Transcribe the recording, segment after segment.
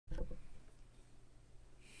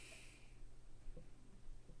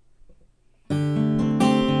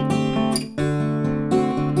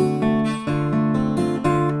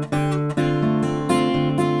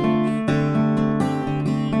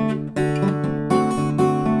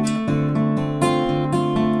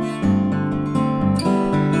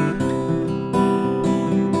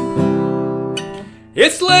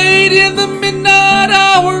It's late in the midnight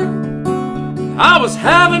hour. I was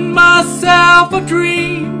having myself a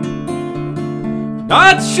dream.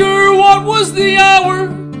 Not sure what was the hour,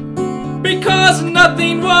 because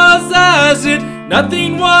nothing was as it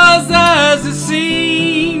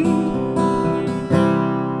seemed.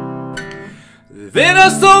 Then I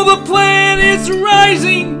saw the planets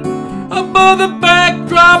rising above the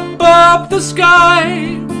backdrop of the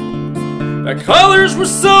sky. The colors were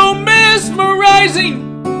so mesmerizing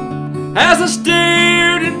as I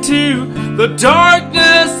stared into the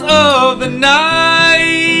darkness of the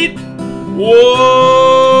night. Whoa,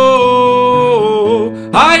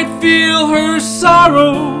 I feel her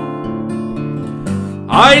sorrow.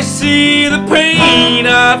 I see the pain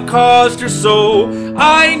I've caused her, so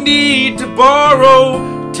I need to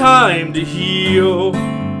borrow time to heal.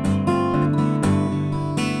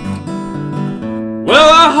 Well,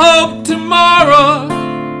 I hope tomorrow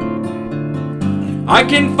I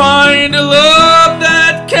can find a love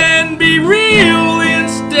that can be real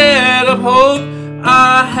instead of hope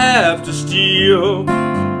I have to steal.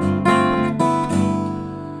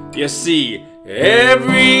 You see,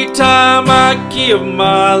 every time I give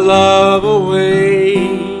my love away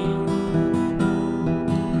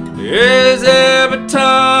is every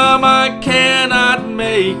time I cannot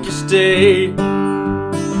make you stay.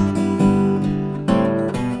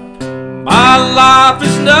 My life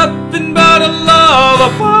is nothing but a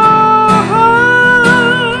lullaby.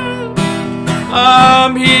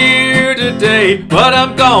 I'm here today, but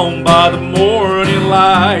I'm gone by the morning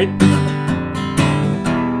light.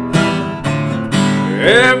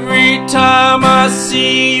 Every time I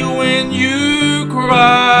see you when you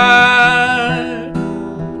cry,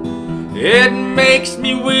 it makes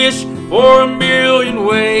me wish for a million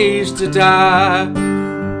ways to die.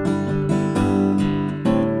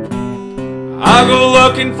 I go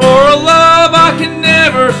looking for a love I can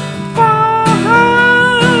never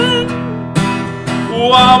find,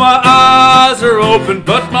 while my eyes are open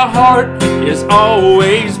but my heart is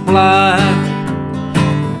always blind.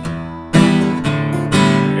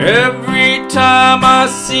 Every time I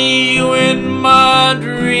see you in my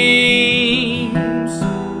dreams,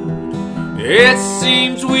 it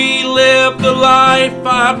seems we live the life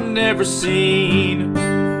I've never seen.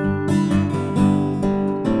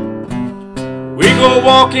 We go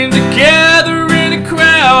walking together in a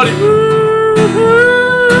crowded room,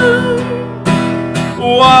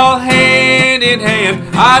 while hand in hand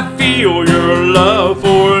I feel your love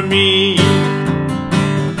for me.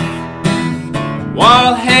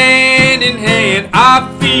 While hand in hand I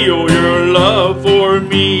feel your love for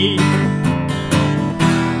me.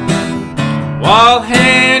 While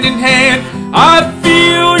hand in hand I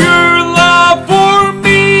feel your love for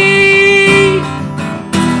me.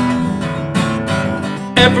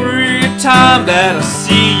 Every time that I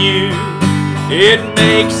see you, it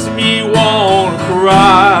makes me want to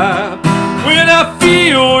cry. When I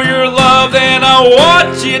feel your love, then I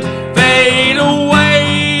watch it fade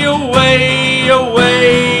away, away,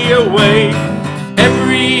 away, away.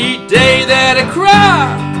 Every day that I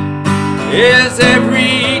cry is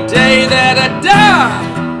every day that I die.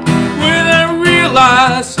 When I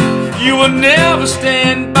realize you will never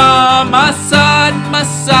stand by my side, my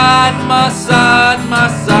side, my side, my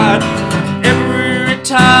side. Every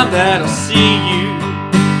time that I see you,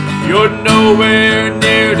 you're nowhere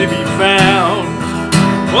near to be found.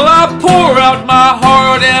 Well, I pour out my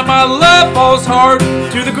heart and my love falls hard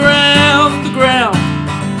to the ground, the ground.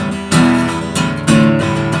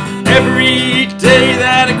 Every day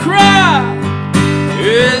that I cry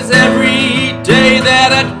is every day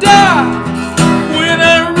that I die. When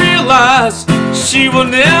I realize she will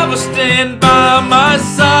never stand by my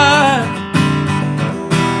side.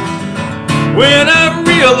 When I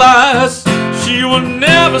realize she will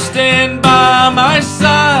never stand by my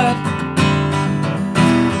side.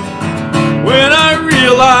 When I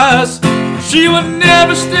realize she will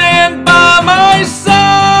never stand by my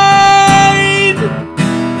side.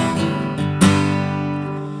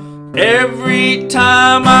 Every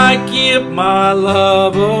time I give my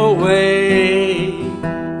love away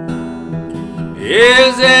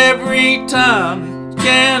is every time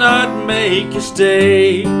cannot make you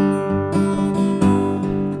stay.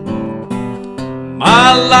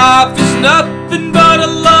 My life is nothing but a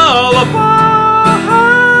lullaby.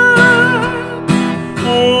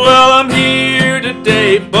 Well, I'm here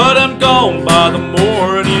today, but I'm gone by the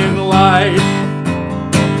morning light.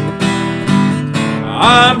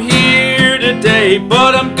 I'm here today,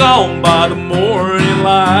 but I'm gone by the morning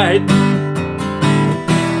light.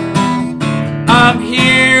 I'm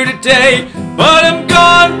here today, but I'm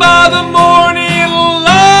gone by the morning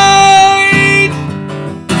light.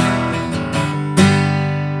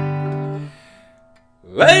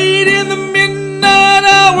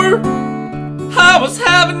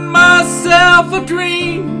 a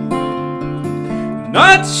dream.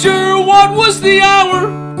 Not sure what was the hour,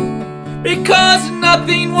 because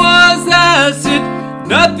nothing was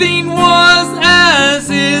as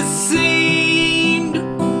it seemed.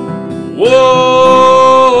 Whoa.